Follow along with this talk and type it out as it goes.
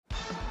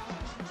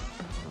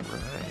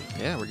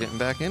Yeah, we're getting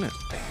back in it.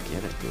 Back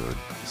in it, dude.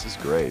 This is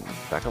great.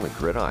 Back on the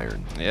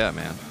gridiron. Yeah,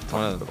 man.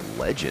 One of the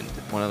legend.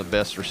 One of the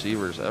best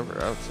receivers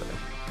ever, I would say.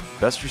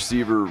 Best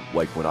receiver,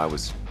 like when I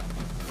was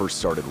first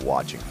started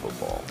watching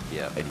football.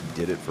 Yeah. And he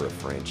did it for a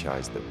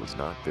franchise that was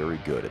not very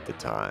good at the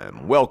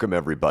time. Welcome,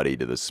 everybody,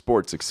 to the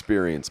Sports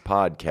Experience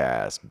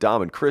Podcast.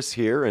 Dom and Chris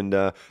here, and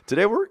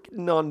today we're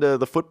getting onto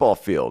the football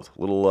field.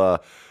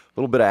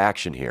 Little bit of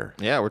action here.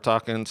 Yeah, we're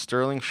talking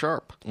Sterling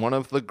Sharpe, one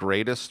of the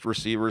greatest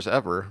receivers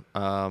ever.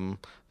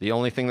 The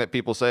only thing that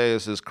people say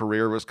is his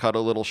career was cut a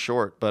little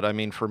short. But, I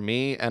mean, for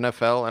me,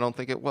 NFL, I don't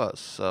think it was.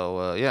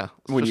 So, yeah.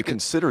 When you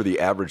consider the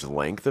average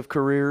length of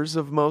careers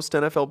of most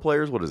NFL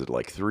players, what is it,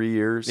 like 3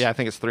 years? Yeah, I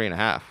think it's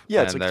 3.5.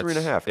 Yeah, it's like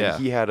 3.5. Yeah.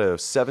 And he had a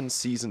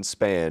 7-season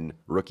span,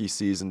 rookie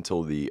season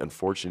till the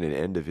unfortunate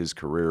end of his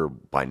career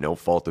by no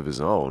fault of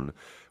his own,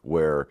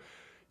 where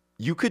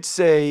you could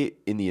say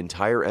in the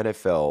entire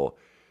NFL,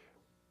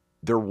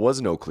 there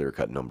was no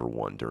clear-cut number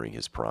one during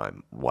his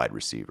prime wide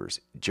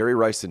receivers. Jerry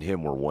Rice and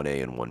him were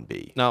 1A and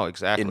 1B. No,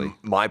 exactly. In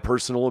my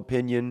personal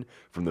opinion,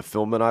 from the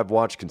film that I've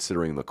watched,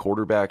 considering the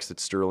quarterbacks that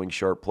Sterling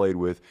Sharpe played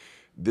with,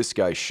 this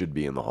guy should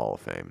be in the Hall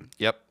of Fame.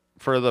 Yep.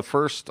 For the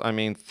first,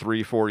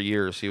 3-4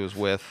 years, he was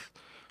with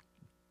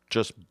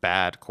just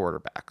bad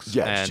quarterbacks.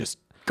 Yeah, it's just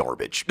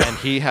garbage. And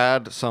he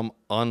had some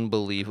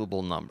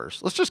unbelievable numbers.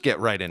 Let's just get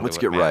right into it. Let's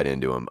get right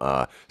into him.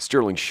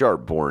 Sterling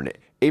Sharpe, born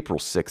April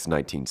 6,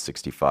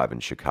 1965 in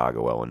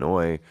Chicago,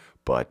 Illinois,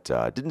 but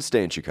didn't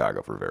stay in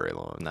Chicago for very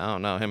long.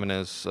 No. Him and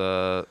his,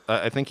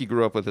 I think he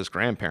grew up with his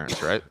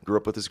grandparents, right? Grew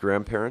up with his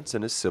grandparents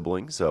and his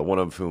siblings, one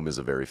of whom is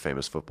a very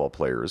famous football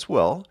player as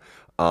well.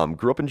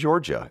 Grew up in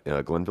Georgia,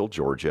 Glenville,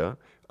 Georgia,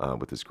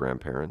 with his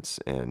grandparents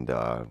and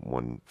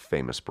one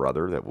famous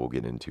brother that we'll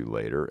get into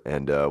later,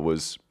 and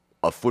was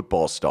a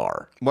football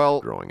star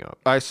growing up.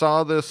 I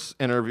saw this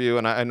interview,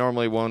 and I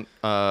normally won't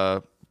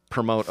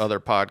promote other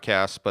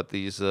podcasts, but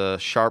these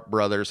Sharpe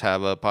brothers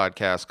have a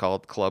podcast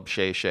called Club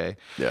Shay Shay.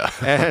 Yeah.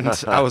 And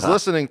I was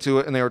listening to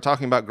it, and they were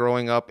talking about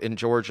growing up in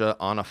Georgia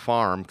on a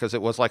farm, because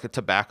it was like a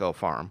tobacco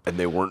farm. And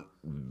they were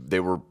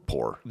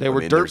poor. They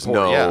were dirt there's poor,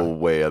 no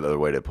other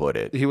way to put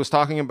it. He was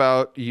talking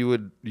about you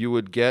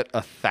would get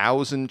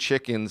 1,000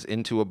 chickens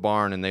into a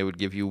barn and they would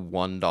give you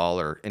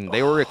 $1, and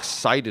they were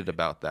excited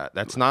about that.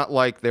 That's not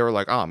like they were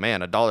like, oh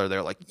man, $1.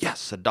 They're like,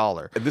 yes,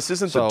 $1. And this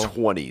isn't the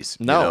 20s,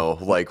 no.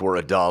 Like where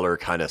 $1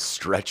 kind of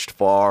stretched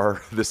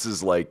far. This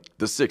is like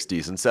the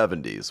 60s and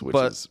 70s, which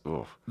is.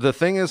 Oof. The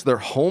thing is, their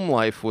home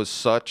life was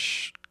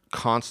such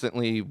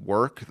constantly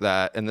work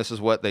that, and this is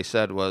what they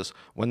said, was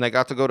when they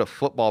got to go to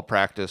football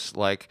practice,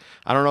 like,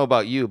 I don't know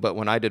about you, but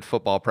when I did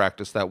football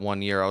practice that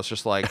one year, I was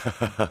just like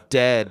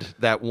dead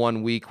that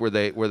 1 week where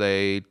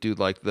they do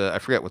like I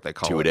forget what they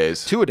call it.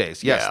 Two-a-days.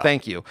 Two-a-days. Yes. Yeah.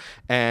 Thank you.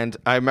 And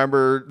I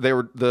remember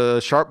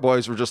the Sharpe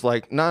boys were just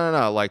like,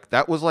 no. Like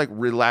that was like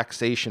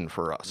relaxation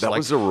for us. That like,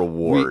 was a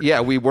reward.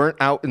 We weren't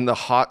out in the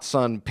hot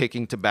sun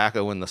picking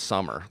tobacco in the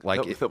summer.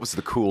 Like that was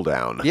the cool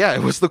down. Yeah,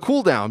 it was the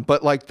cool down.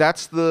 But like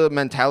that's the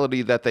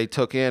mentality that they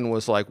took in,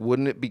 was like,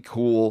 wouldn't it be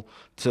cool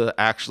to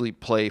actually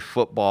play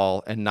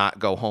football and not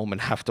go home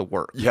and have to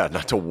work? Yeah,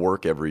 not to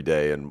work every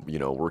day and,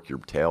 work your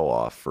tail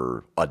off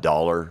for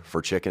 $1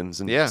 for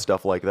chickens and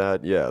stuff like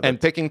that. Yeah. And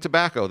picking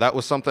tobacco, that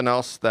was something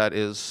else that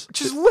is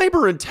just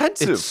labor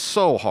intensive. It's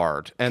so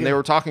hard. And they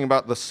were talking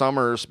about the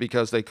summers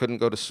because they couldn't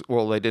go to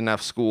school. They didn't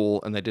have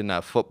school and they didn't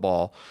have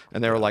football.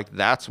 And they were like,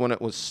 that's when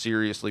it was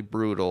seriously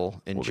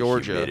brutal in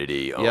Georgia. The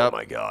humidity. Oh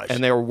my gosh.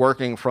 And they were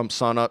working from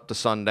sun up to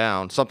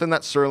sundown. Something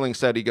that Sterling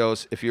said, he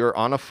goes, if you're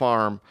on a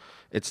farm,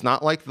 it's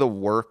not like the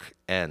work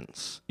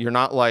ends. You're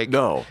not like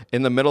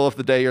in the middle of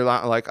the day, you're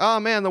not like, oh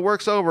man, the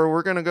work's over,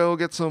 we're going to go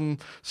get some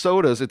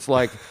sodas. It's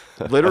like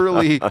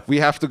literally we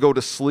have to go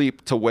to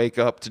sleep to wake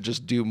up to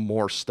just do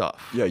more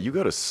stuff. Yeah, you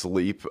go to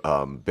sleep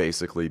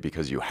basically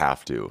because you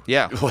have to.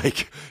 Yeah.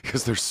 Like,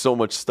 because there's so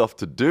much stuff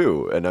to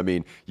do. And I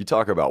mean, you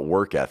talk about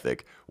work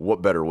ethic.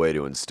 What better way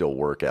to instill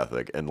work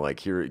ethic? And like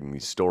hearing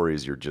these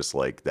stories, you're just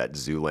like that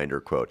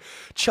Zoolander quote,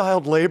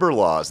 child labor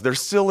laws, they're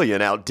silly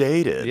and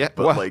outdated. Yeah,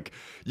 but like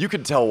you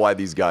can tell why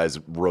these guys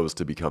rose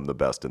to become the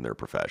best in their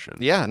profession.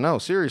 Yeah, no,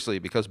 seriously,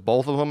 because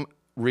both of them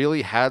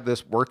really had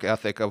this work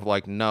ethic of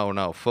like,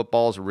 no,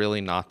 football's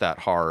really not that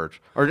hard.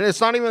 Or it's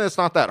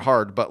not that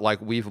hard, but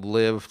like we've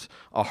lived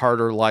a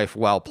harder life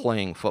while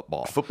playing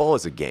football. Football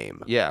is a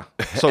game. Yeah.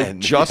 So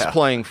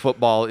playing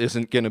football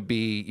isn't going to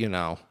be,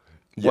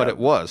 what it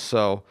was.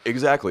 So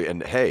exactly.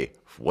 And hey,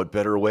 what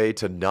better way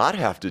to not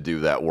have to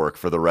do that work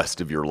for the rest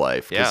of your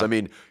life? Because, I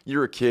mean,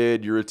 you're a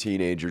kid, you're a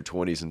teenager,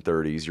 20s and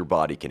 30s, your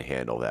body can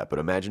handle that. But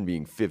imagine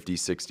being 50,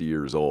 60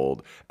 years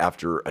old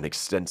after an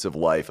extensive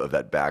life of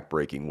that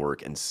backbreaking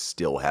work and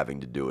still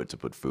having to do it to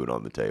put food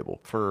on the table.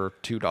 For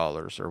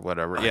 $2 or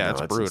whatever.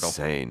 It's brutal.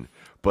 Insane.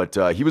 But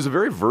he was a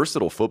very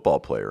versatile football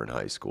player in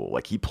high school.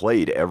 Like, he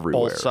played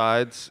everywhere. Both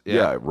sides.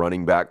 Yeah,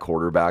 running back,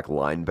 quarterback,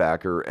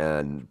 linebacker,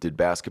 and did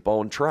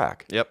basketball and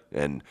track. Yep.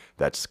 And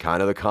that's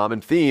kind of the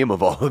common theme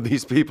of all of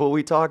these people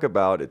we talk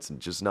about. It's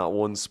just not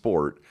one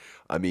sport.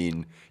 I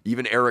mean,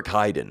 even Eric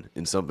Heiden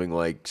in something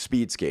like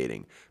speed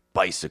skating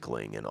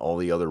bicycling and all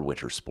the other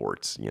winter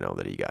sports,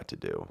 that he got to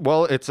do.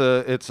 Well, it's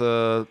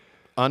a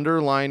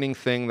underlining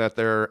thing that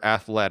they're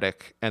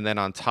athletic, and then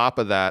on top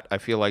of that, I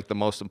feel like the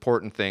most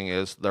important thing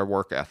is their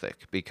work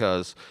ethic,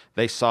 because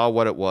they saw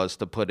what it was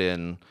to put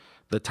in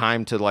the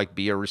time to like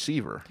be a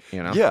receiver.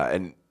 Yeah,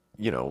 and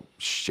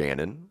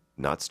Shannon,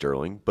 not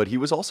Sterling, but he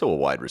was also a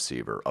wide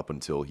receiver up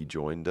until he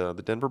joined the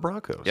Denver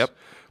Broncos. Yep.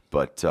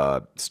 But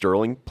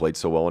Sterling played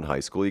so well in high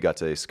school, he got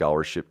a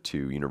scholarship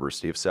to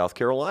University of South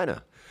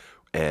Carolina.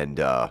 And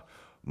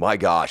my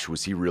gosh,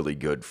 was he really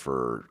good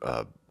for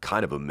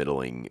kind of a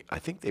middling. I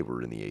think they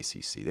were in the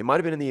ACC. They might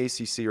have been in the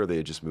ACC, or they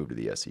had just moved to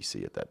the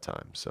SEC at that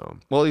time. So,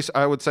 well,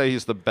 I would say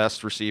he's the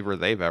best receiver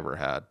they've ever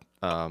had.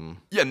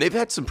 Yeah, and they've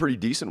had some pretty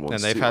decent ones.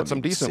 And they've had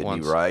some decent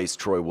ones. Sidney Rice,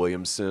 Troy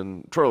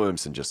Williamson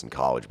just in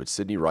college, but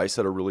Sidney Rice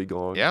had a really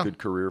good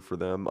career for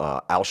them.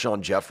 Alshon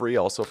Jeffrey,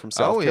 also from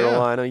South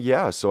Carolina.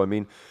 Yeah, so I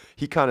mean,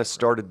 he kind of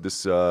started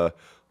this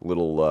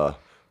little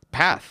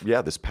path.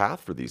 Yeah, this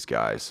path for these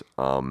guys.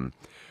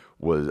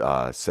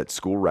 Was set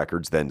school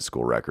records,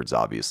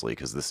 obviously,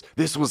 because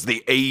this was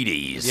the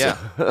 80s. Yeah.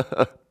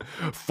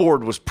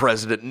 Ford was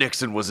president,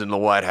 Nixon was in the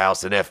White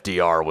House, and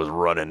FDR was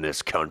running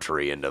this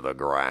country into the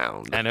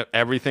ground. And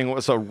everything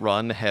was a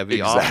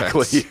run-heavy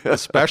offense.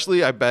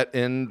 Especially, I bet,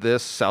 in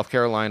this South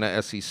Carolina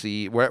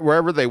SEC,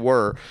 wherever they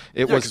were,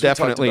 it was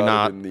definitely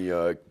not. In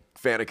the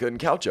Faneca and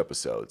Couch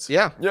episodes.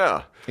 Yeah.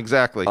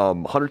 Exactly.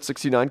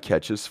 169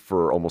 catches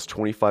for almost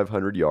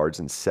 2,500 yards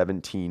and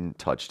 17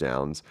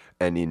 touchdowns.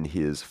 And in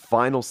his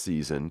final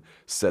season,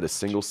 set a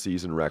single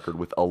season record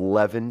with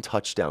 11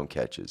 touchdown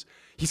catches.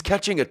 He's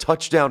catching a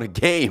touchdown a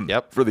game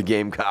for the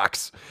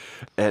Gamecocks.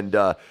 And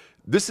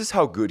this is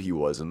how good he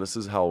was, and this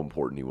is how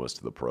important he was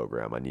to the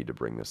program. I need to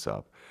bring this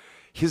up.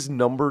 His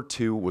number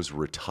 2 was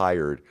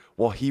retired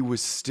while he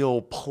was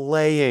still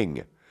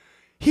playing.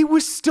 He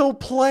was still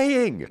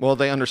playing. Well,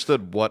 they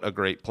understood what a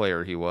great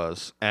player he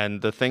was.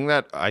 And the thing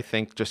that I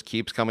think just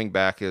keeps coming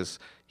back is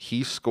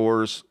he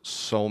scores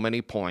so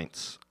many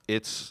points.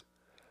 It's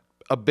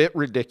a bit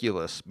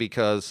ridiculous,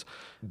 because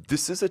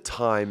this is a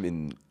time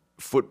in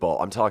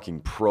football, I'm talking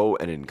pro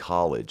and in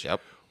college,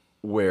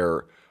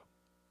 where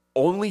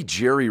only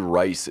Jerry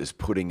Rice is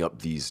putting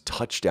up these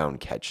touchdown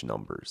catch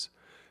numbers.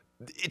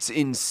 It's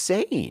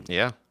insane.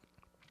 Yeah.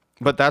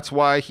 But that's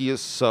why he is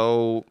such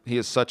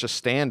a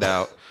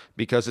standout,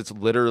 because it's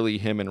literally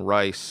him and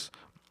Rice,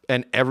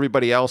 and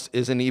everybody else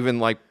isn't even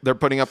like, they're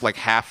putting up like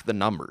half the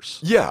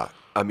numbers. Yeah.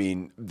 I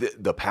mean,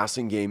 the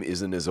passing game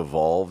isn't as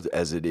evolved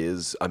as it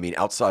is. I mean,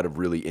 outside of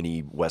really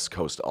any West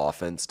Coast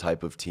offense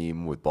type of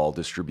team with ball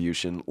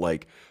distribution,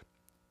 like,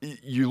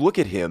 you look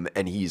at him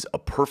and he's a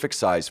perfect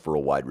size for a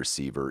wide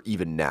receiver,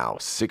 even now.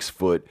 6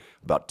 foot,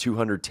 about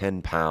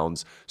 210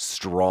 pounds,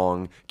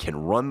 strong, can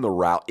run the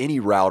route, any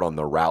route on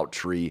the route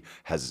tree,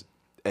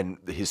 and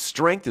his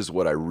strength is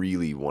what I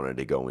really wanted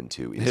to go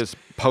into. His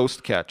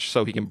post catch,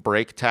 so he can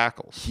break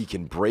tackles. He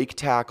can break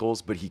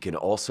tackles, but he can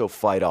also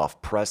fight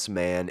off press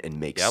man and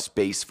make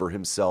space for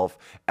himself.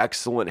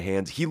 Excellent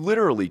hands. He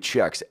literally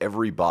checks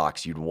every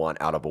box you'd want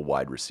out of a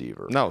wide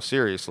receiver. No,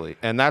 seriously.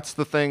 And that's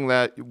the thing,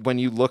 that when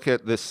you look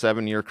at this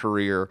 7-year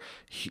career,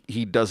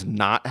 he does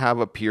not have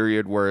a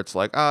period where it's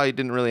like, he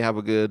didn't really have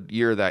a good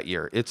year that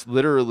year. It's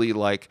literally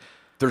like,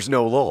 there's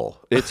no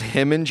lull. It's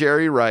him and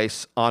Jerry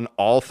Rice on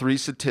all 3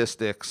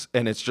 statistics,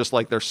 and it's just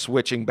like they're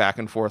switching back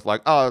and forth.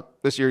 Like,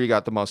 this year you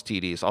got the most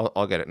TDs.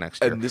 I'll get it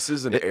next year. And this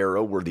is an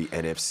era where the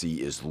NFC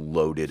is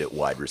loaded at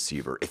wide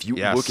receiver. If you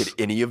look at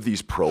any of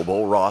these Pro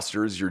Bowl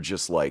rosters, you're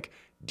just like,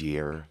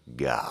 dear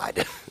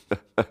God.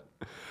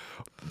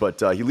 But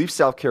he leaves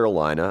South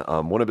Carolina.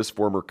 One of his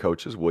former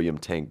coaches, William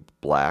Tank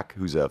Black,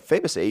 who's a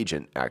famous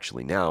agent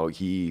actually now,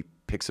 he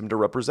picks him to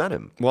represent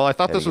him. Well, I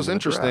thought this was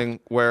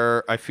interesting,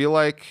 where I feel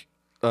like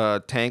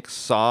Tank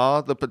saw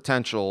the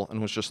potential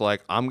and was just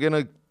like, I'm going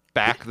to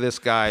back this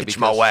guy. Hitch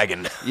my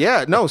wagon.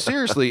 Yeah, no,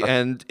 seriously.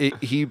 And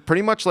he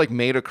pretty much like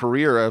made a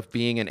career of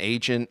being an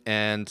agent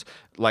and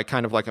like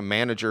kind of like a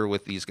manager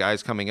with these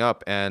guys coming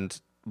up. And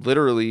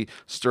literally,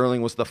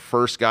 Sterling was the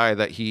first guy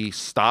that he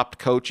stopped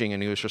coaching,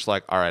 and he was just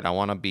like, all right, I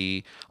want to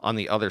be on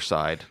the other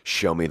side.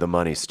 Show me the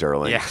money,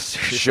 Sterling. Yes.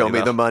 Show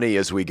me the money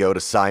as we go to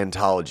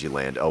Scientology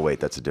land. Oh, wait,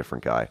 that's a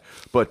different guy.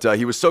 But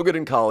he was so good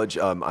in college.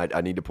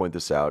 I need to point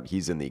this out.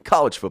 He's in the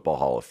College Football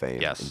Hall of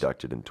Fame,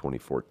 inducted in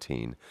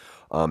 2014.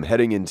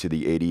 Heading into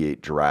the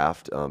 88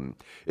 draft,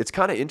 it's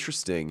kind of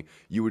interesting.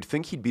 You would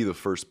think he'd be the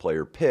first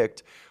player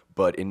picked,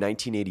 but in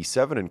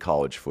 1987 in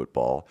college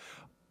football,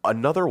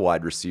 another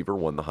wide receiver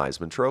won the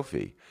Heisman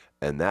Trophy,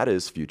 and that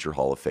is future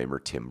Hall of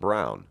Famer Tim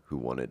Brown, who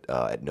won it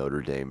at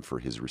Notre Dame for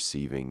his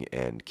receiving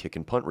and kick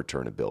and punt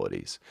return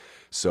abilities.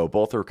 So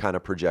both are kind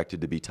of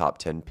projected to be top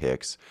 10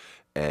 picks,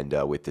 and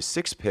with the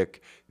 6th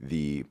pick,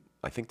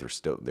 I think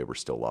they were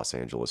still Los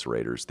Angeles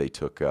Raiders. They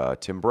took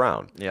Tim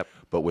Brown. Yep.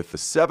 But with the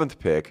 7th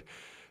pick,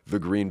 the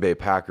Green Bay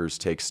Packers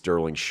take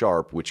Sterling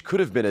Sharpe, which could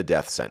have been a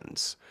death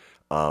sentence.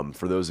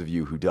 For those of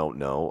you who don't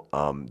know,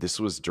 this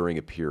was during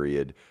a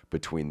period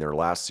between their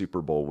last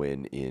Super Bowl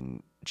win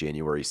in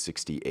January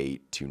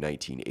 68 to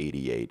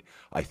 1988,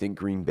 I think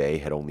Green Bay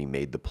had only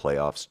made the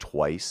playoffs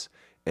twice,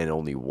 and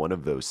only one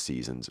of those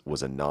seasons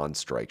was a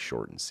non-strike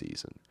shortened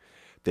season.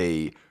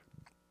 They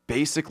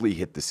basically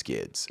hit the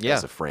skids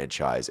as a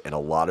franchise, and a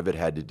lot of it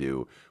had to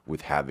do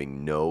with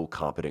having no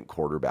competent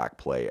quarterback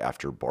play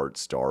after Bart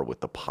Starr, with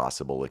the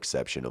possible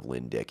exception of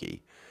Lynn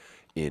Dickey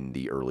in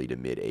the early to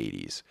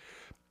mid-'80s.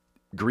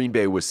 Green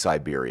Bay was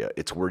Siberia.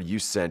 It's where you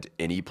sent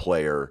any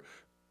player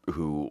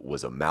who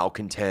was a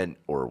malcontent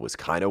or was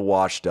kind of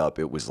washed up.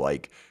 It was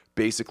like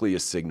basically a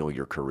signal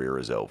your career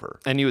is over.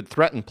 And you would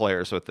threaten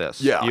players with this.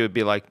 Yeah. You would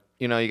be like,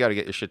 you got to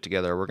get your shit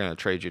together. We're going to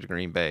trade you to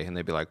Green Bay. And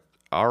they'd be like,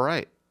 all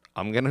right,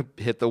 I'm going to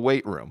hit the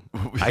weight room.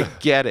 I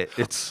get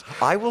it.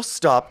 I will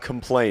stop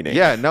complaining.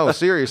 Yeah, no,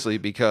 seriously,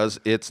 because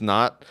it's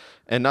not,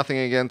 and nothing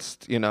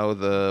against,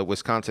 the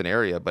Wisconsin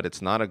area, but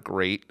it's not a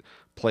great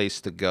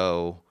place to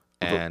go.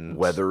 And the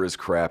weather is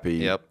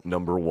crappy,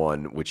 number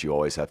one, which you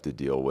always have to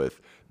deal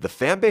with. The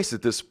fan base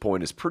at this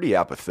point is pretty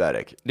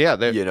apathetic. Yeah,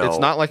 it's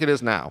not like it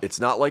is now. It's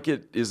not like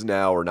it is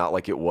now, or not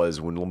like it was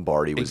when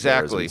Lombardi was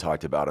there, as we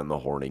talked about in the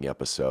Horning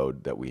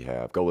episode that we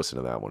have. Go listen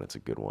to that one. It's a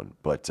good one.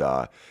 But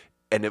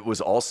and it was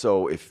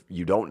also, if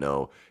you don't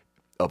know,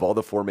 of all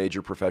the four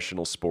major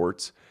professional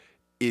sports,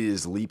 it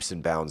is leaps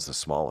and bounds the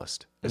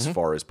smallest as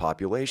far as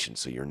population.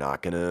 So you're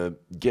not going to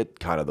get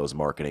kind of those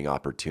marketing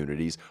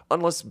opportunities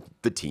unless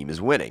the team is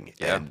winning.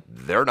 Yeah. And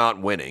they're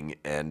not winning,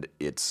 and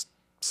it's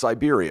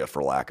Siberia,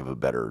 for lack of a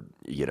better,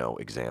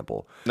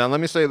 example. Now,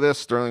 let me say this.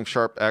 Sterling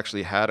Sharpe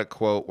actually had a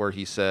quote where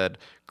he said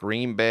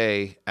Green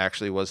Bay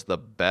actually was the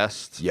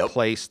best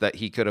place that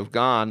he could have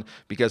gone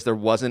because there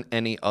wasn't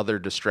any other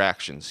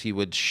distractions. He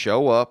would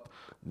show up,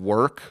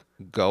 work,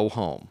 go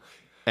home.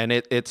 And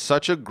it's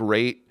such a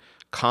great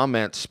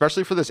comment,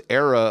 especially for this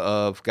era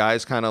of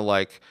guys kind of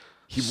like,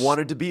 he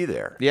wanted to be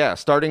there. Yeah,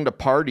 starting to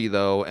party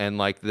though, and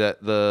like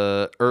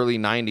the early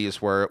 90s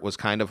where it was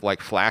kind of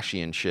like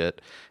flashy and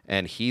shit.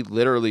 And he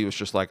literally was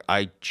just like,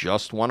 I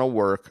just want to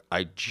work.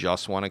 I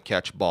just want to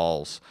catch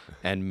balls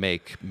and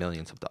make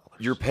millions of dollars.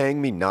 You're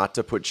paying me not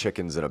to put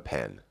chickens in a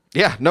pen.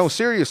 Yeah, no,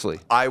 seriously.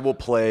 I will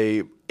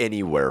play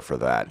anywhere for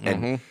that.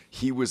 And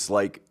he was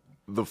like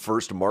the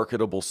first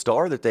marketable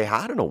star that they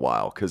had in a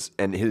while.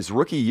 And his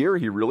rookie year,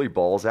 he really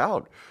balls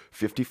out.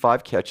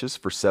 55 catches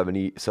for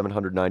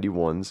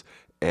 791s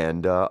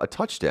and a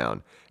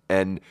touchdown.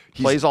 And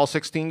he plays all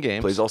 16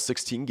 games. Plays all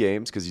 16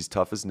 games because he's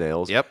tough as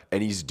nails. Yep.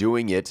 And he's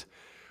doing it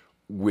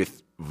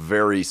with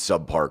very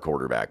subpar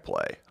quarterback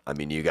play. I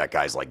mean, you got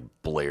guys like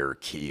Blair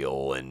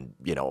Keel and,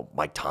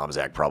 Mike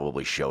Tomczak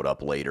probably showed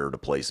up later to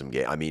play some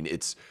game. I mean,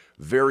 it's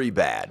very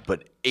bad.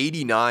 But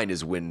 89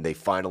 is when they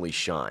finally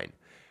shine.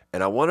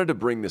 And I wanted to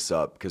bring this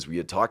up because we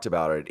had talked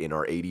about it in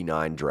our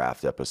 89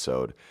 draft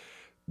episode.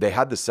 They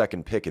had the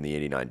second pick in the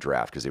 89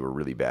 draft because they were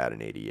really bad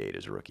in 88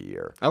 his rookie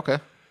year. Okay.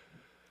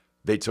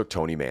 They took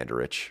Tony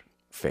Mandarich,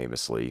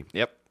 famously.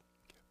 Yep.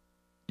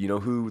 You know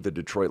who the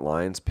Detroit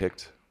Lions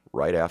picked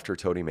right after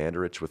Tony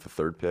Mandarich with the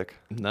third pick?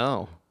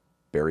 No.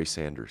 Barry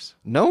Sanders.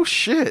 No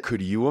shit.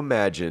 Could you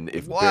imagine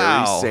if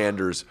Barry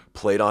Sanders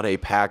played on a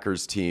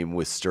Packers team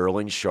with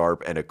Sterling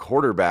Sharpe and a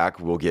quarterback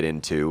we'll get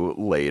into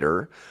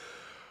later?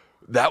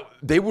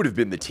 They would have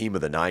been the team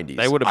of the 90s.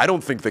 I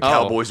don't think the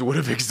Cowboys would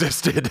have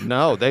existed.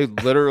 No, they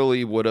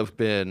literally would have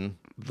been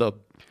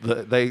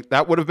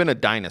that would have been a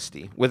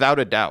dynasty without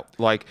a doubt.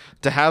 Like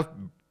to have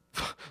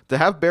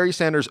Barry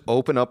Sanders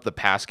open up the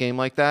pass game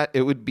like that,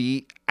 it would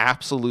be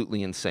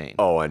absolutely insane.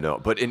 Oh, I know.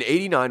 But in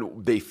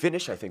 89, they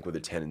finished, I think, with a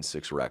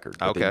 10-6 record.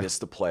 But they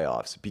missed the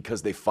playoffs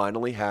because they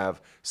finally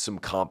have some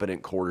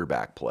competent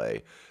quarterback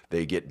play.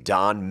 They get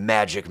Don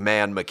Magic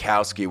Man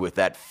Majkowski with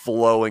that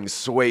flowing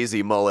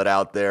Swayze mullet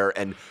out there.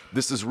 And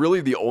this is really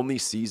the only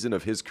season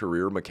of his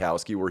career,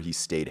 Majkowski, where he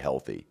stayed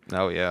healthy.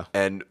 Oh, yeah.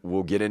 And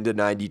we'll get into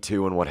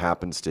 92 and what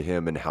happens to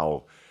him and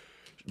how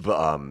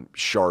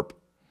Sharpe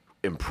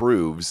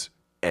improves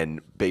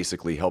and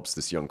basically helps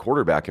this young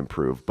quarterback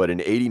improve. But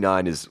in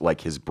 89 is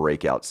like his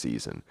breakout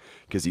season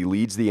because he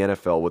leads the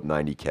NFL with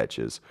 90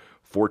 catches,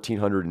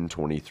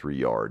 1,423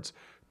 yards,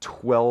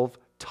 12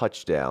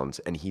 touchdowns,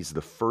 and he's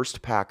the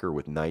first Packer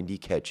with 90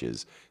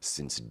 catches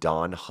since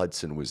Don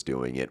Hudson was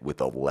doing it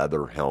with a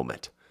leather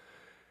helmet.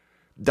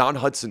 Don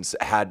Hudson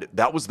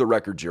that was the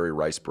record Jerry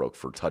Rice broke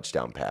for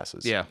touchdown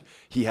passes. Yeah.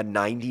 He had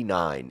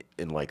 99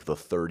 in like the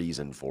 30s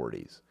and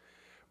 40s.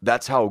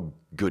 That's how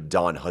good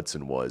Don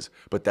Hudson was,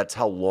 but that's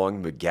how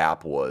long the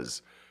gap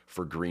was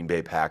for Green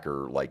Bay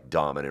Packer like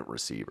dominant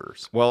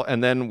receivers. Well,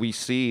 and then we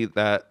see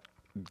that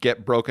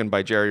get broken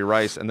by Jerry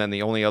Rice, and then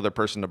the only other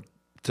person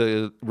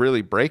to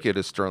really break it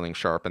is Sterling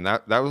Sharpe. And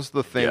that was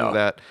the thing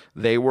that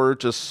they were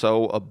just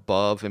so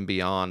above and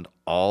beyond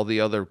all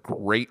the other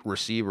great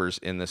receivers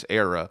in this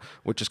era,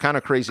 which is kind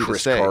of crazy to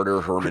say. Chris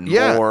Carter, Herman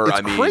Moore.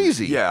 It's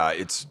crazy. Yeah,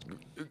 it's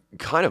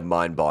kind of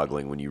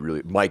mind-boggling when you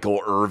really... Michael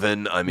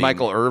Irvin.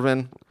 Michael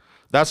Irvin.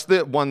 That's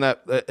the one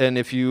that, and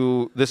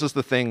this is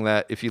the thing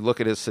that if you look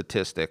at his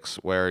statistics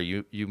where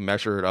you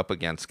measure it up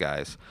against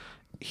guys,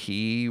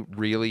 he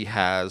really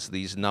has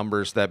these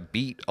numbers that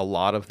beat a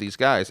lot of these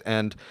guys.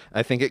 And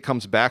I think it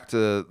comes back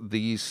to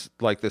these,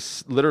 like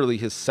this, literally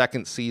his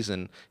second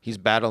season, he's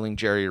battling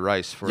Jerry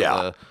Rice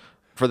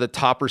for the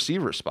top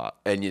receiver spot.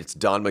 And it's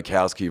Don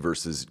Majkowski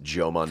versus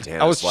Joe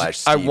Montana /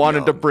 Steve I wanted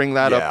Young. to bring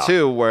that up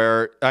too,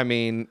 where, I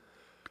mean,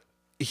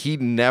 he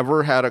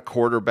never had a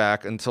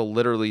quarterback until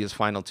literally his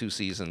final 2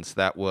 seasons.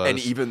 And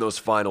even those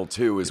final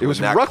 2 is when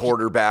that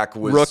quarterback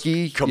was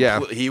rookie.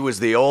 He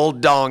was the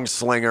old dong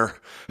slinger.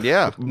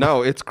 Yeah,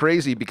 no, it's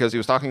crazy because he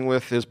was talking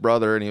with his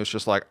brother and he was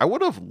just like, I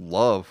would have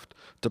loved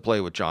to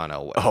play with John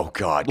Elway. Oh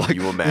God, can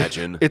you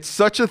imagine? It's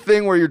such a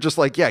thing where you're just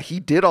like, yeah,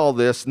 he did all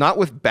this, not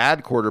with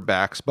bad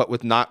quarterbacks, but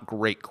with not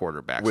great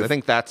quarterbacks. I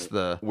think that's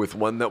with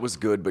one that was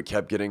good but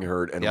kept getting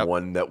hurt, and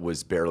one that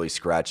was barely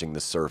scratching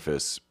the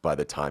surface by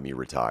the time he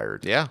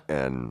retired. Yeah.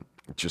 And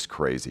just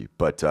crazy.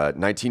 But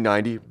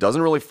 1990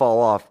 doesn't really fall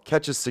off.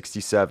 Catches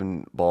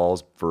 67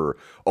 balls for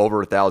over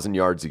 1,000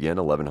 yards again,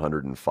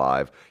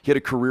 1,105. He had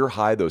a career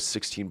high, though,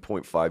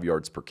 16.5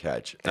 yards per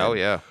catch.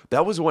 And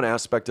that was one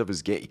aspect of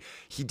his game.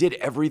 He did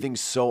everything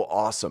so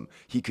awesome.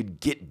 He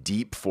could get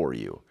deep for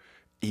you.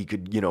 He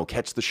could,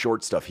 catch the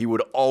short stuff. He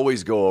would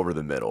always go over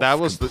the middle. That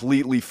was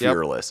completely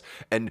fearless.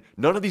 And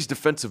none of these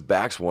defensive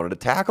backs wanted to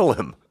tackle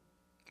him.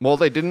 Well,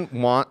 they didn't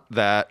want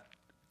that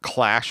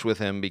clash with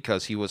him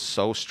because he was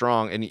so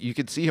strong, and you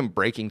could see him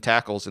breaking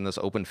tackles in this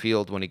open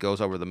field when he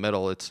goes over the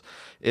middle. It's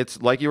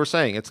like you were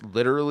saying, it's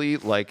literally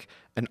like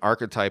an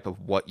archetype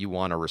of what you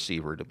want a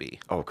receiver to be.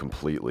 Oh,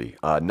 completely.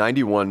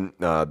 91,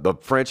 the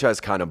franchise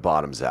kind of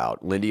bottoms out.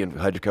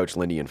 Head coach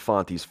Lindy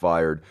Infante's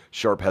fired.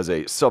 Sharpe has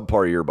a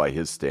subpar year by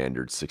his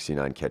standards,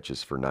 69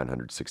 catches for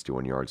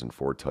 961 yards and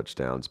 4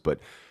 touchdowns. But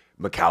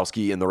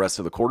Majkowski and the rest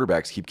of the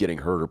quarterbacks keep getting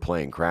hurt or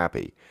playing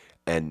crappy.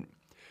 And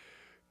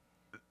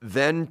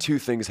then 2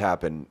 things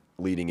happen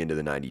leading into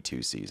the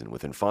 92 season.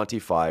 With Infante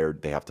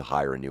fired, they have to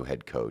hire a new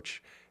head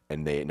coach.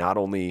 And they not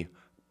only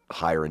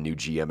hire a new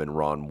GM in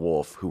Ron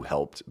Wolf, who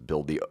helped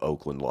build the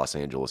Oakland Los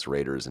Angeles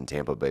Raiders and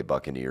Tampa Bay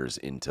Buccaneers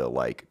into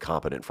like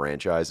competent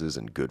franchises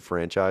and good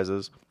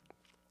franchises.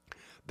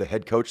 The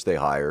head coach they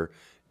hire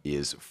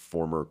is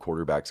former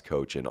quarterbacks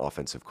coach and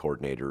offensive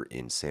coordinator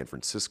in San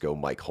Francisco,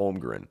 Mike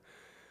Holmgren.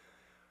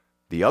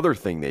 The other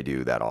thing they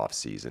do that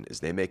offseason is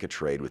they make a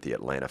trade with the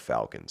Atlanta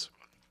Falcons.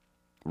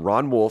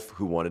 Ron Wolf,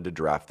 who wanted to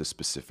draft the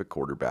specific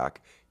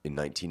quarterback in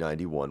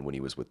 1991 when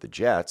he was with the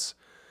Jets,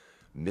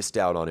 missed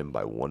out on him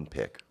by 1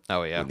 pick.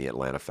 Oh, yeah. When the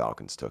Atlanta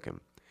Falcons took him.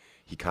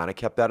 He kind of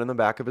kept that in the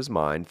back of his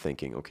mind,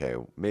 thinking, okay,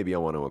 maybe I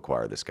want to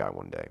acquire this guy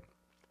one day.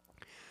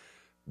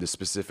 The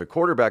specific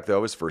quarterback,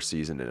 though, his first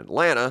season in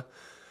Atlanta,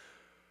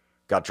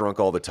 got drunk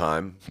all the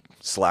time,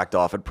 slacked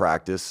off at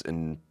practice,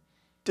 and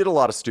did a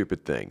lot of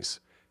stupid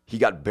things. He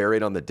got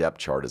buried on the depth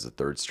chart as a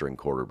third-string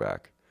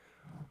quarterback.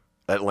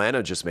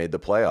 Atlanta just made the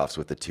playoffs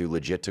with the 2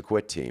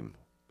 legit-to-quit team.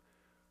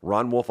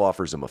 Ron Wolf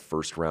offers him a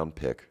first-round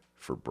pick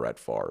for Brett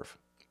Favre.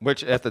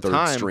 Which at the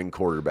time, third-string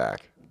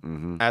quarterback.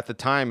 Mm-hmm. At the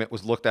time, it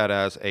was looked at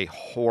as a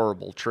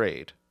horrible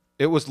trade.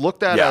 It was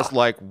looked at as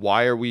like,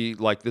 why are we,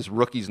 like, this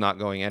rookie's not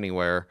going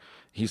anywhere.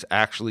 He's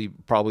actually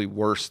probably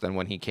worse than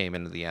when he came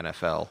into the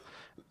NFL.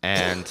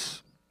 And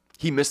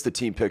he missed the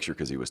team picture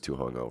because he was too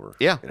hungover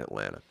in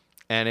Atlanta.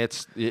 And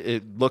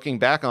looking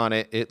back on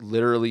it, it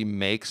literally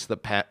makes the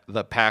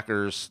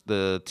Packers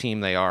the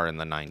team they are in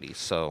the 90s.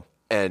 So,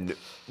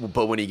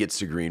 but when he gets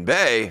to Green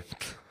Bay,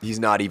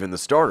 he's not even the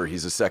starter.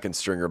 He's a second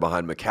stringer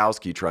behind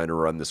Majkowski trying to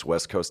run this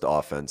West Coast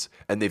offense.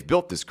 And they've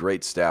built this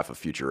great staff of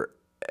future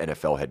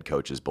NFL head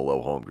coaches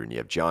below Holmgren. You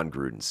have John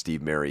Gruden,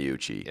 Steve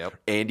Mariucci. Yep.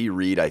 Andy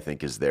Reid, I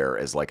think, is there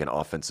as like an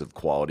offensive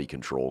quality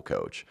control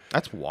coach.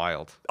 That's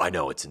wild. I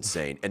know, it's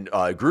insane. And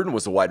Gruden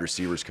was the wide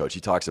receivers coach. He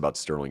talks about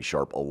Sterling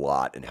Sharpe a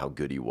lot and how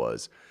good he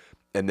was.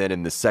 And then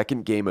in the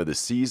second game of the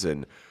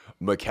season,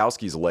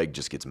 Majkowski's leg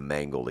just gets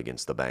mangled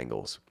against the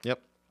Bengals.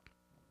 Yep.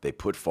 They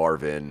put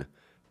Favre in,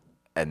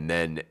 and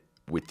then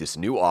with this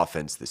new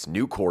offense, this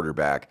new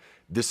quarterback,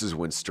 this is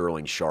when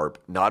Sterling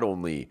Sharpe not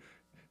only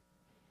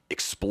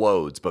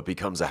explodes, but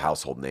becomes a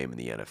household name in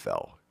the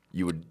NFL.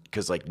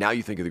 Because like now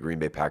you think of the Green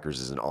Bay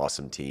Packers as an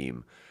awesome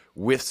team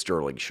with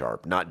Sterling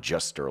Sharpe, not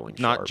just Sterling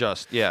Sharpe. Not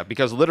just,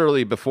 because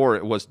literally before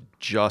it was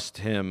just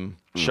him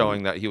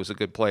showing that he was a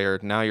good player.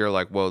 Now you're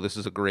like, whoa, this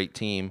is a great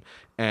team.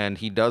 And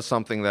he does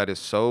something that is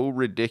so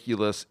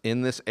ridiculous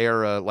in this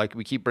era. Like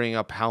we keep bringing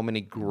up how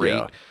many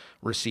great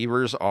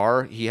receivers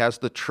are. He has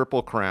the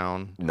triple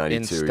crown 92,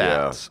 in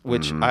stats,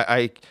 which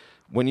I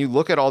when you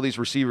look at all these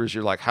receivers,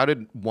 you're like, how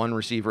did one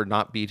receiver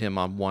not beat him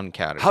on one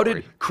category? How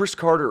did Chris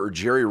Carter or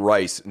Jerry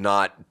Rice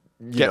not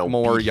get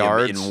more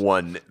yards in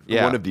one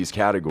of these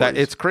categories?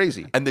 It's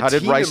crazy. And how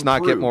did Rice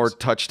not get more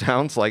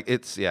touchdowns? Like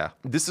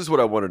This is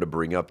what I wanted to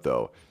bring up,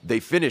 though. They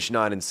finished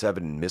 9-7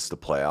 and missed the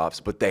playoffs,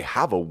 but they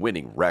have a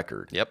winning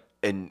record. Yep.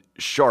 And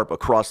Sharpe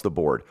across the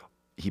board,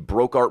 he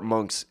broke Art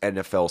Monk's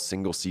NFL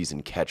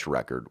single-season catch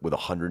record with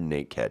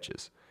 108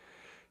 catches.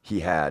 He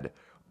had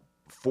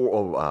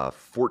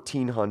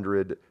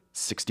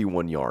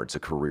 1,461 yards, a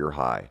career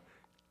high,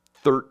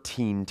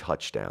 13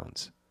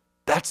 touchdowns.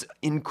 That's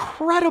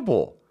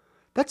incredible.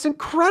 That's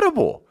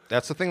incredible.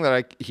 That's the thing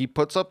that he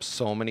puts up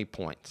so many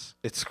points.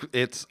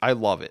 I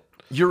love it.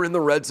 You're in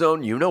the red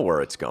zone, you know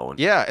where it's going.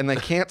 Yeah, and they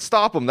can't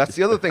stop him. That's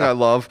the other thing I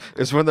love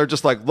is when they're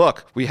just like,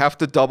 look, we have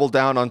to double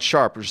down on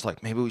Sharpe. We're just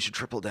like, maybe we should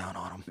triple down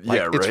on him. Like,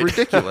 yeah, right. It's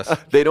ridiculous.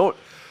 They don't,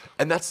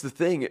 and that's the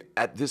thing.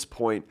 At this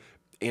point,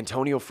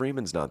 Antonio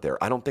Freeman's not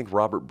there. I don't think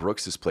Robert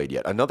Brooks has played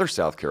yet. Another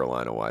South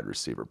Carolina wide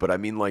receiver. But I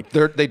mean, like,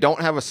 they don't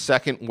have a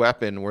second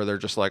weapon where they're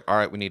just like, all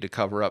right, we need to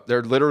cover up.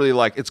 They're literally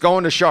like, it's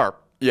going to Sharpe.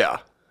 Yeah.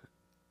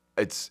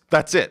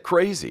 That's it.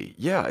 Crazy.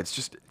 Yeah, it's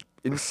just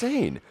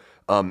insane.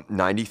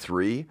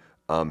 93.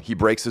 He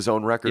breaks his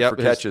own record for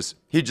catches.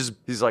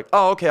 He's like,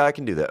 oh, okay, I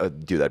can do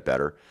that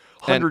better.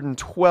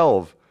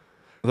 112.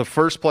 The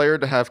first player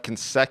to have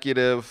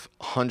consecutive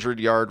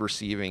 100-yard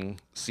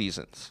receiving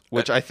seasons,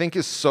 which I think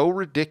is so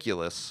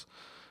ridiculous.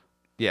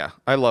 Yeah,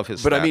 I love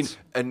his But stats. I mean,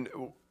 and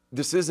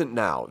this isn't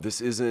now. This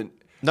isn't.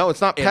 No,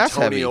 it's not pass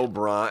heavy.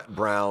 Antonio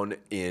Brown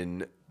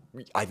in.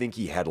 I think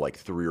he had like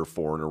 3 or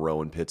 4 in a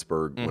row in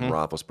Pittsburgh when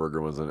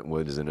Roethlisberger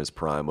was in his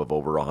prime of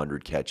over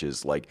 100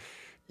 catches. Like,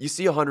 you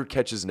see 100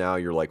 catches now,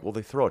 you're like, well,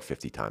 they throw it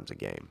 50 times a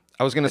game.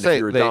 I was going to say, if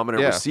you're a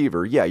dominant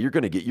receiver, yeah, you're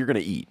going to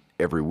eat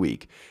every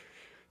week.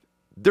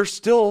 They're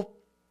still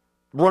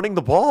running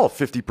the ball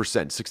 50%,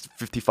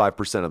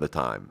 55% of the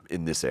time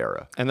in this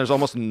era. And there's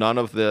almost none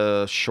of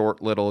the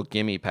short little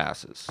gimme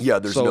passes. Yeah,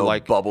 there's no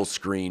bubble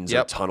screens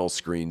or tunnel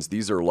screens.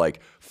 These are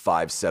like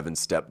 5-7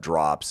 step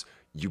drops.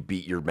 You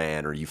beat your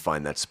man or you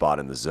find that spot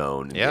in the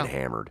zone and get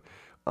hammered.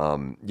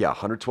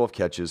 112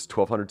 catches,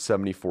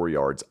 1,274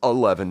 yards,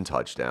 11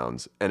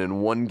 touchdowns. And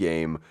in one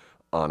game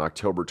on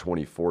October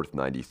 24th,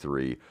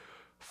 93,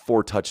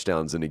 4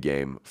 touchdowns in a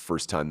game.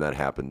 First time that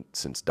happened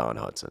since Don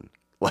Hudson.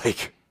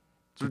 Like,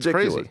 it's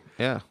ridiculous. Crazy.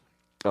 Yeah.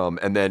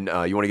 And then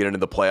you want to get into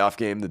the playoff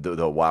game,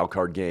 the wild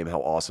card game,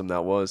 how awesome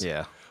that was?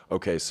 Yeah.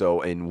 Okay,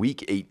 so in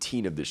week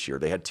 18 of this year,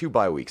 they had 2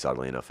 bye weeks,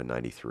 oddly enough, in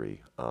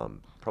 93.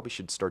 Probably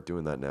should start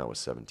doing that now with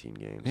 17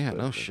 games. Yeah,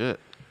 no shit.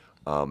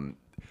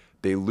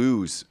 They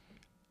lose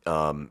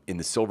in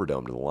the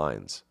Silverdome to the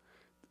Lions.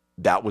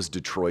 That was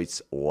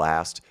Detroit's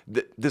last.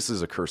 This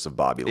is a curse of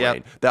Bobby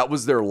Lane. That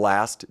was their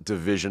last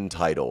division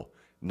title,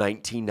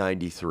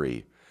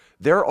 1993.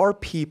 There are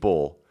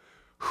people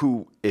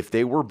who, if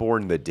they were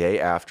born the day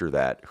after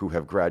that, who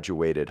have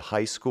graduated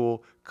high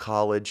school,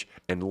 college,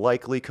 and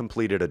likely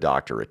completed a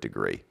doctorate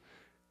degree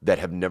that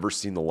have never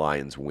seen the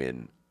Lions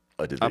win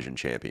a division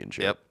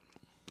championship. Yep.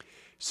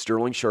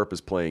 Sterling Sharpe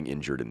is playing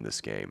injured in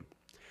this game.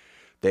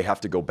 They have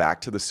to go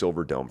back to the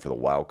Silverdome for the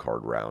wild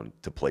card round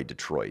to play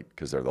Detroit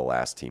because they're the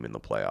last team in the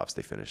playoffs.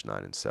 They finished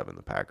 9-7,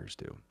 the Packers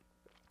do.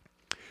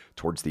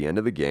 Towards the end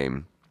of the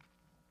game,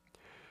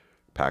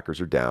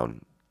 Packers are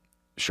down.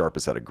 Sharpe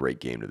has had a great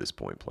game to this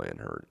point playing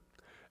hurt.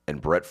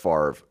 And Brett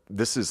Favre,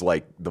 this is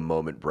like the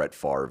moment Brett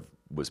Favre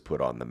was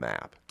put on the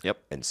map. Yep.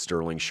 And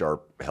Sterling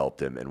Sharpe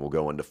helped him. And we'll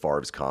go into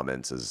Favre's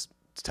comments as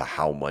to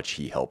how much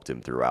he helped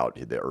him throughout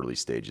the early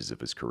stages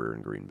of his career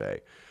in Green Bay.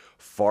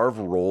 Favre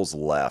rolls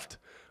left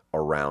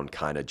around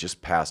kind of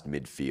just past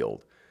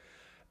midfield.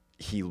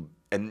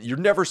 And you're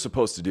never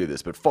supposed to do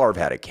this, but Favre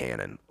had a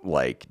cannon,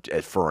 like,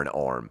 for an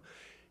arm.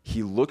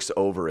 He looks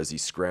over as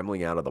he's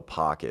scrambling out of the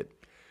pocket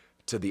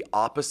to the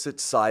opposite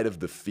side of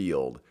the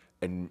field,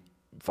 and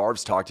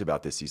Favre's talked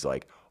about this. He's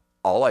like,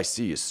 all I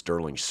see is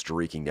Sterling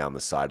streaking down the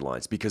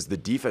sidelines because the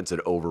defense had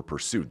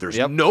over-pursued. There's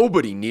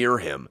nobody near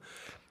him.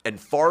 And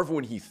Favre,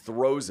 when he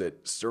throws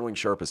it, Sterling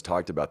Sharpe has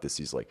talked about this.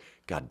 He's like,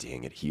 God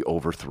dang it, he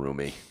overthrew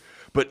me.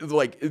 But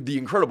like the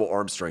incredible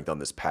arm strength on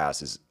this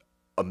pass is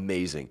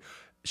amazing.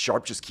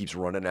 Sharpe just keeps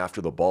running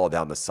after the ball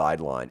down the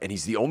sideline, and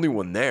he's the only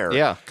one there.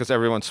 Yeah, because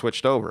everyone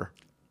switched over.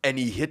 And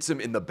he hits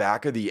him in the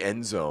back of the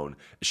end zone.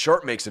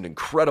 Sharpe makes an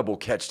incredible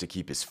catch to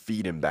keep his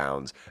feet in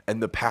bounds,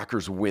 and the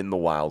Packers win the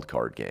wild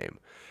card game.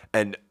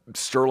 And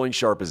Sterling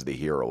Sharpe is the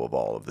hero of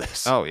all of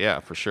this. Oh,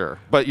 yeah, for sure.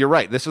 But you're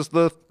right. This is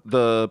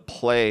the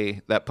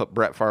play that put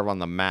Brett Favre on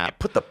the map. It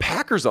put the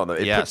Packers on the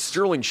map. It put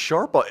Sterling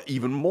Sharpe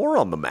even more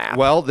on the map.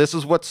 Well, this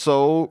is what's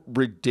so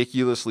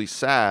ridiculously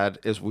sad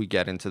as we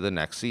get into the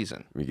next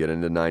season. We get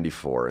into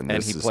 94, and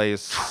this he is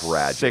plays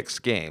tragic. 6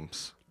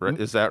 games.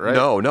 Is that right?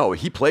 No.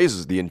 He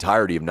plays the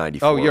entirety of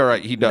 94. Oh, you're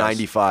right. He does.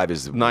 95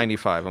 is...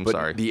 95, I'm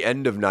sorry. The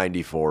end of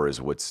 94 is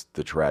what's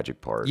the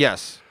tragic part.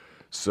 Yes.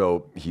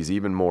 So he's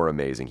even more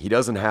amazing. He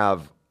doesn't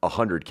have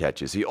 100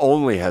 catches. He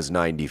only has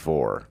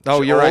 94.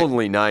 Oh, you're right.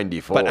 Only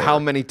 94. But how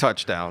many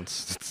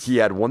touchdowns? He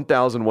had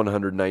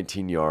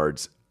 1,119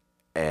 yards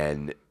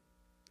and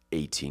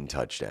 18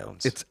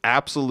 touchdowns. It's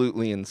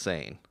absolutely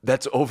insane.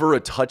 That's over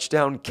a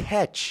touchdown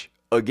catch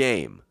a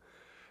game.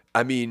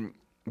 I mean,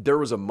 there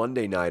was a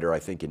Monday nighter, I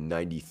think, in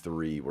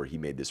 93 where he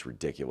made this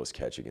ridiculous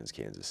catch against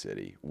Kansas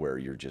City where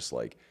you're just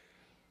like,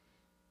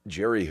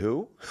 Jerry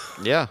who?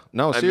 Yeah.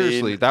 No,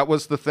 seriously. That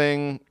was the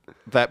thing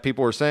that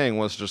people were saying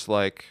was just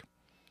like,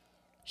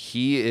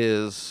 he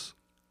is,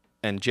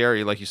 and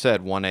Jerry, like you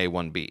said, 1A,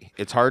 1B.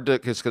 It's hard to,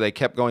 because they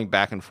kept going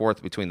back and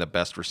forth between the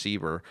best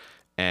receiver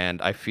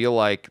And I feel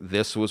like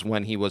this was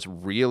when he was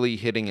really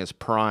hitting his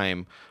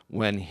prime,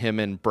 when him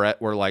and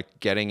Brett were like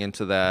getting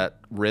into that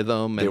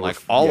rhythm and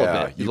all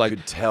of it. You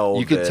could tell.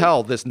 You could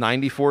tell this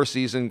 94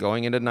 season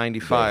going into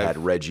 95. They had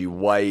Reggie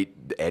White,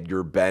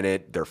 Edgar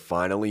Bennett. They're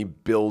finally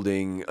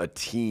building a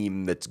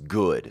team that's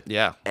good.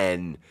 Yeah.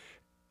 And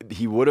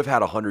he would have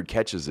had 100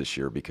 catches this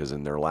year because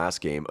in their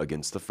last game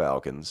against the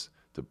Falcons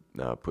to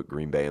put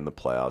Green Bay in the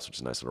playoffs, which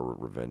is a nice little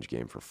revenge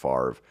game for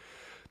Favre,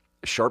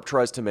 Sharpe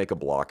tries to make a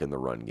block in the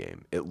run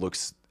game. It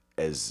looks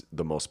as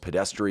the most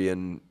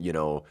pedestrian,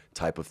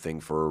 type of thing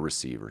for a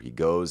receiver. He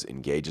goes,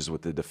 engages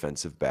with the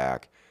defensive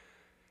back.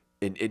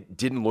 It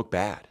didn't look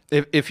bad.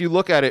 If you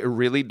look at it, it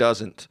really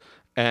doesn't.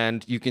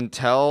 And you can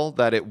tell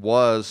that it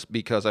was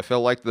because I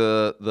feel like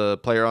the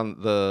player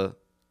on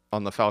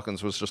the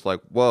Falcons was just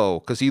like, whoa,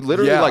 because he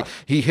literally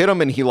he hit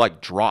him and he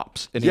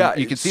drops. And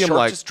you can see him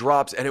Sharpe just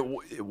drops, and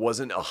it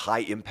wasn't a high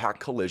impact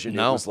collision.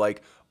 No. It was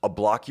like a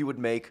block you would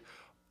make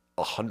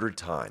 100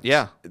 times.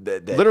 Yeah.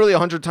 Literally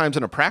 100 times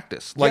in a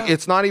practice.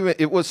 It's not even,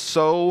 it was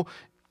so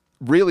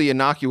really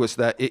innocuous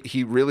that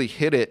he really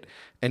hit it,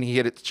 and he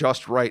hit it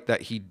just right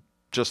that he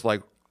just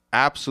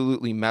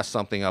absolutely messed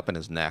something up in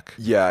his neck.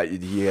 Yeah,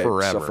 he had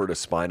suffered a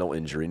spinal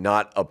injury,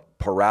 not a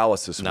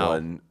paralysis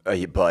one,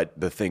 but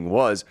the thing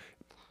was,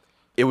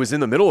 it was in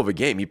the middle of a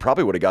game. He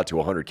probably would have got to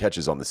 100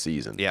 catches on the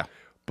season. Yeah.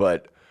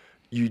 But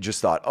you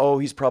just thought, oh,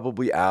 he's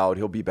probably out.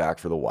 He'll be back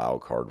for the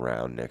wild card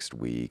round next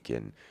week,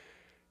 and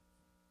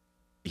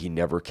he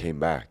never came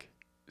back.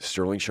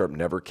 Sterling Sharpe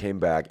never came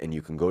back, and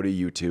you can go to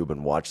YouTube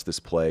and watch this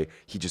play.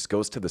 He just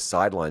goes to the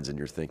sidelines, and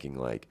you're thinking,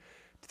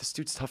 this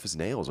dude's tough as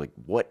nails.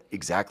 What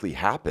exactly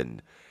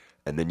happened?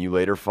 And then you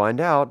later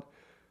find out,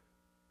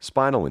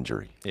 spinal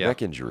injury,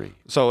 neck injury.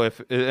 So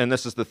and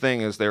this is the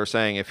thing, is they were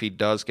saying if he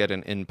does get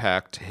an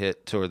impact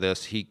hit to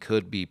this, he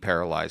could be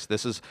paralyzed.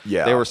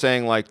 They were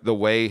saying the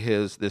way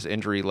this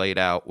injury laid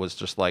out was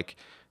just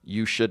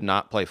you should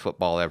not play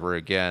football ever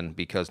again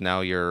because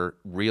now you're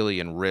really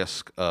in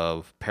risk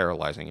of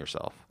paralyzing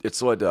yourself.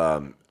 It's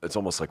it's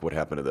almost like what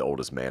happened to the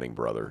oldest Manning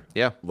brother.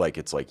 Yeah.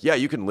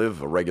 You can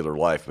live a regular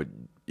life, but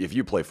if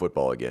you play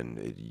football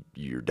again,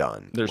 you're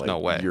done. There's no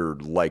way. You're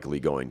likely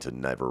going to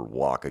never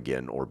walk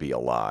again or be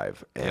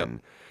alive.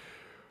 And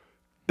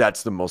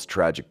that's the most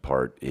tragic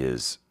part in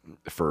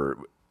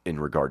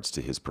regards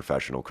to his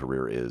professional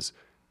career is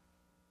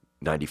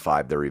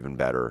 95, they're even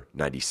better.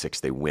 96,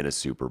 they win a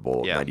Super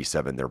Bowl. Yeah.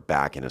 97, they're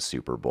back in a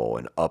Super Bowl.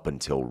 And up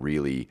until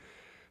really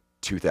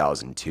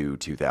 2002,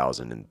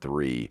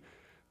 2003,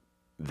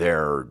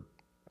 they're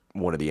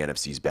one of the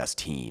NFC's best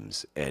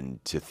teams.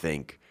 And to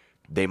think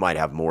they might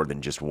have more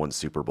than just one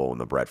Super Bowl in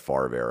the Brett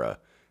Favre era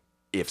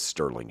if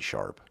Sterling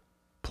Sharpe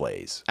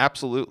plays.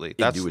 Absolutely.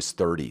 Into his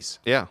 30s.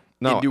 Yeah.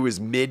 No. Into his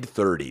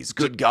mid-30s.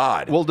 Good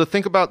God. Well, to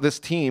think about this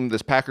team,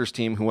 this Packers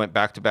team who went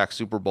back-to-back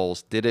Super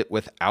Bowls, did it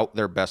without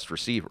their best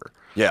receiver.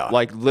 Yeah.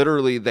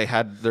 Literally, they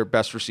had their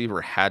best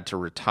receiver had to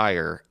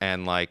retire.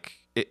 And,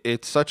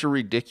 it's such a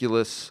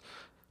ridiculous...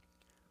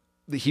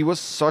 He was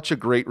such a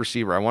great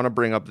receiver. I want to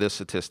bring up this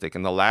statistic.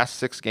 In the last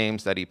 6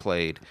 games that he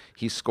played,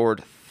 he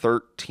scored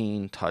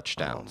 13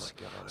 touchdowns.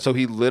 Oh, my God. So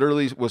he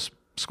literally was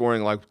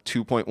scoring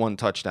 2.1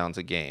 touchdowns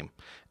a game.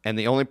 And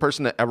the only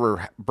person to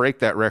ever break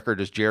that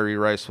record is Jerry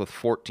Rice with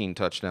 14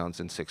 touchdowns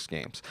in 6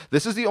 games.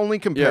 This is the only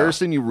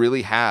comparison you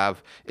really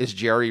have is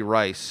Jerry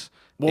Rice.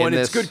 Well, and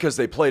it's good because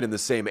they played in the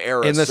same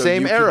era. In the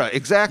same era,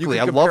 exactly.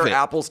 I love it.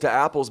 Apples to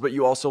apples, but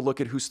you also look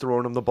at who's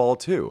throwing him the ball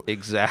too.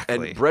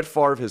 Exactly. And Brett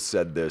Favre has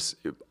said this,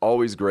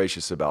 always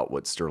gracious about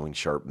what Sterling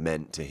Sharpe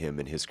meant to him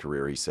in his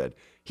career. He said,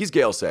 he's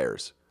Gale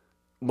Sayers.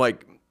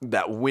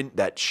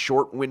 That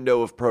short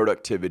window of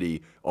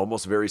productivity,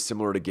 almost very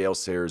similar to Gale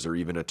Sayers or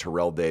even a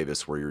Terrell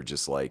Davis, where you're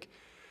just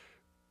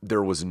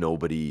there was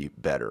nobody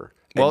better.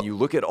 And you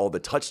look at all the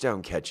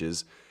touchdown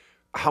catches.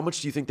 How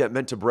much do you think that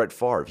meant to Brett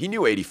Favre? He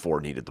knew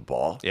 84 needed the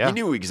ball. Yeah. He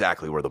knew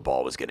exactly where the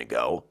ball was going to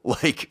go.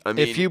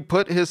 If you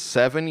put his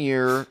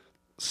 7-year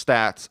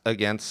stats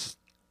against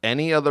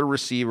any other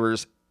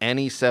receivers,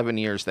 any 7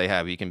 years they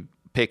have, you can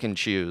pick and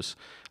choose.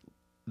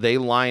 They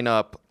line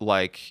up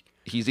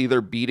he's either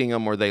beating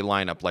them or they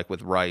line up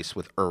with Rice,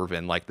 with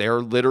Irvin.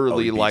 They're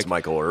literally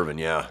Michael Irvin,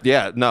 yeah.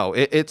 Yeah, no,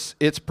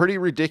 it's pretty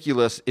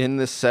ridiculous in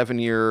this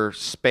 7-year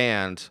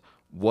span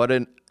what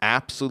an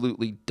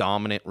absolutely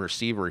dominant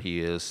receiver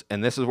he is.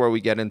 And this is where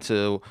we get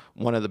into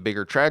one of the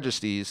bigger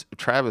travesties,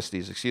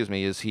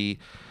 is he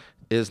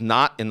is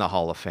not in the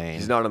Hall of Fame.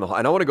 He's not in the Hall.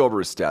 And I want to go over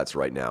his stats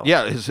right now.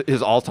 Yeah,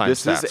 his all-time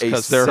stats. This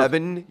is a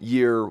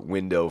 7-year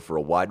window for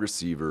a wide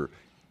receiver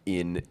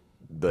in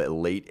the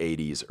late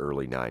 80s,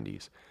 early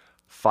 90s.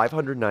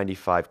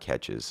 595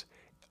 catches,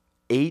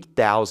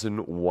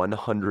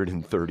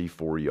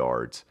 8,134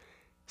 yards,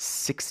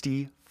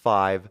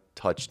 65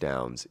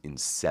 touchdowns in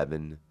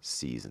 7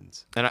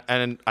 seasons.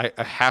 And I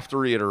have to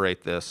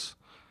reiterate this.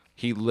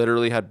 He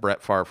literally had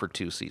Brett Favre for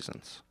 2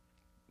 seasons.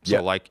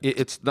 So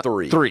it's not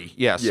 3. 3.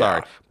 Yeah,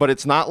 sorry. But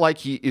it's not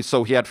he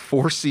had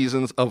 4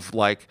 seasons of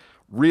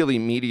really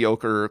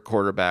mediocre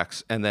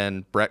quarterbacks, and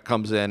then Brett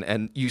comes in,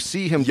 and you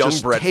see him Young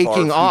just Brett taking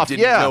Favre, off. Who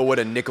didn't know what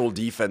a nickel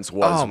defense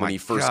was when he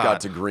first God.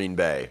 got to Green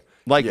Bay.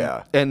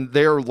 And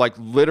they're like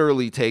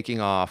literally taking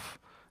off.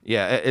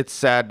 Yeah, it's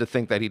sad to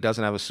think that he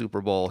doesn't have a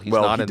Super Bowl. He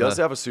does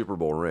have a Super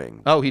Bowl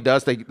ring. Oh, he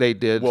does? They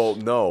did? Well,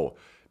 no.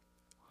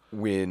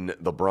 When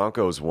the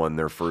Broncos won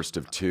their first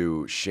of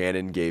 2,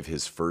 Shannon gave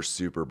his first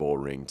Super Bowl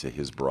ring to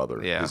his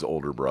brother, his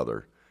older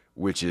brother,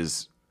 which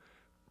is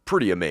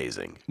pretty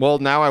amazing. Well,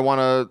 now I want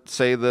to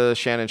say the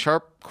Shannon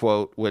Sharpe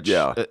quote, which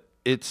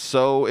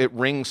it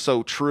rings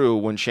so true.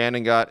 When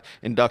Shannon got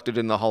inducted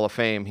in the Hall of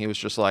Fame, he was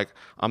just like,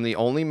 I'm the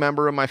only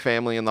member of my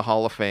family in the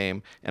Hall of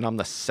Fame, and I'm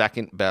the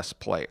second best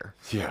player.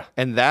 Yeah.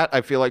 And that,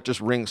 I feel like, just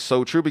rings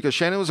so true, because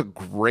Shannon was a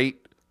great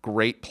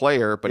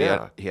player,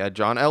 but he had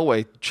John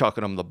Elway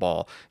chucking him the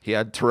ball. He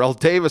had Terrell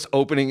Davis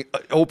opening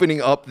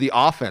up the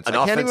offense. An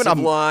offensive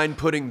line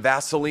putting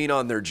Vaseline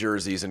on their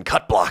jerseys and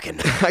cut blocking.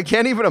 I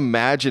can't even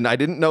imagine. I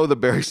didn't know the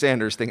Barry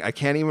Sanders thing. I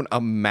can't even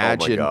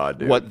imagine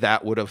what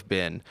that would have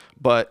been.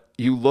 But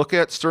you look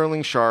at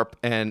Sterling Sharpe,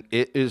 and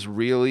it is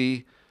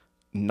really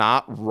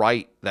not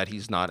right that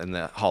he's not in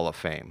the Hall of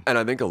Fame. And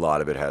I think a lot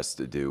of it has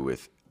to do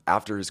with,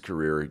 after his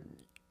career,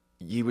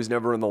 he was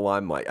never in the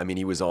limelight. I mean,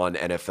 he was on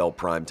NFL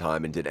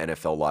Primetime and did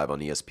NFL Live on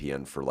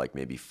ESPN for like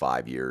maybe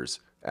 5 years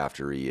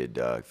after he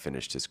had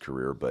finished his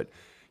career, but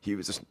he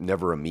was just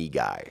never a me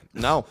guy.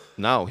 No.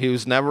 He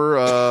was never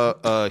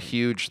a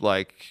huge,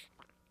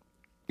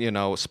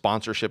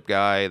 sponsorship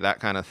guy, that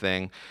kind of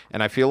thing.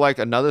 And I feel like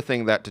another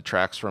thing that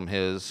detracts from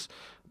his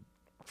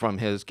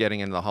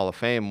getting into the Hall of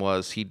Fame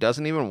was he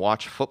doesn't even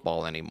watch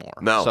football anymore.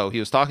 No. So he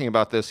was talking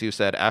about this. He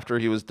said after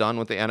he was done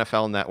with the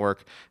NFL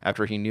Network,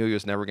 after he knew he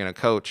was never going to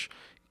coach,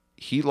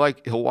 he'll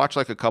watch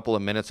like a couple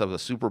of minutes of the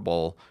Super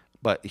Bowl,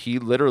 but he's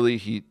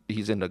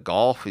into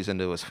golf, he's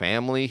into his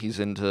family, he's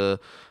into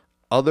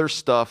other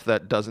stuff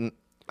that doesn't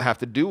have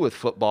to do with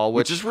football,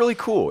 which is really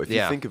cool if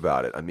you think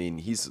about it. I mean,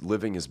 he's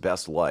living his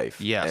best life.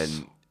 Yes.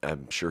 And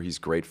I'm sure he's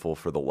grateful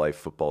for the life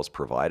football's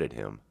provided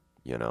him,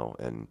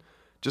 and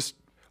just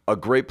a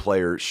great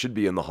player, should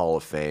be in the Hall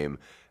of Fame.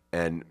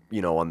 And,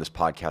 on this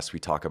podcast, we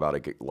talk about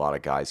a lot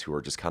of guys who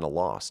are just kind of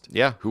lost.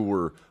 Yeah. Who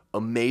were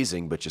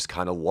amazing, but just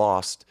kind of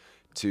lost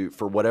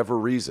for whatever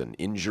reason.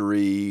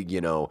 Injury,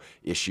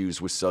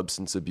 issues with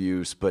substance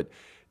abuse. But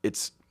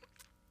it's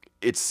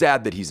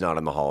sad that he's not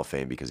in the Hall of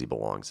Fame because he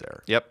belongs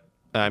there. Yep.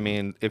 I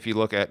mean, if you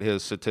look at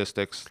his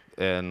statistics,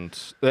 and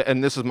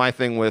this is my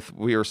thing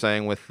we were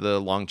saying with the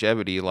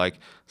longevity, like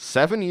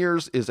 7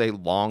 years is a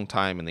long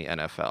time in the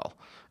NFL.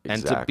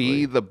 And to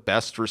be the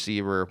best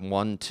receiver,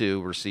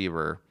 1-2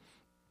 receiver,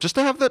 just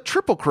to have the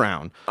triple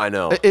crown. I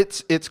know.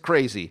 It's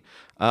crazy.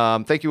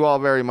 Thank you all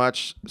very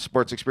much.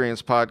 Sports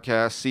Experience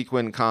Podcast,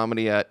 Sequin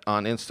Comedy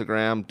on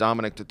Instagram,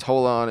 Dominic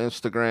Detola on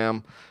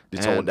Instagram.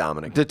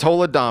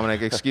 Detola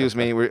Dominic, excuse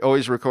me. We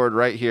always record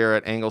right here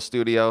at Angle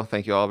Studio.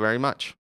 Thank you all very much.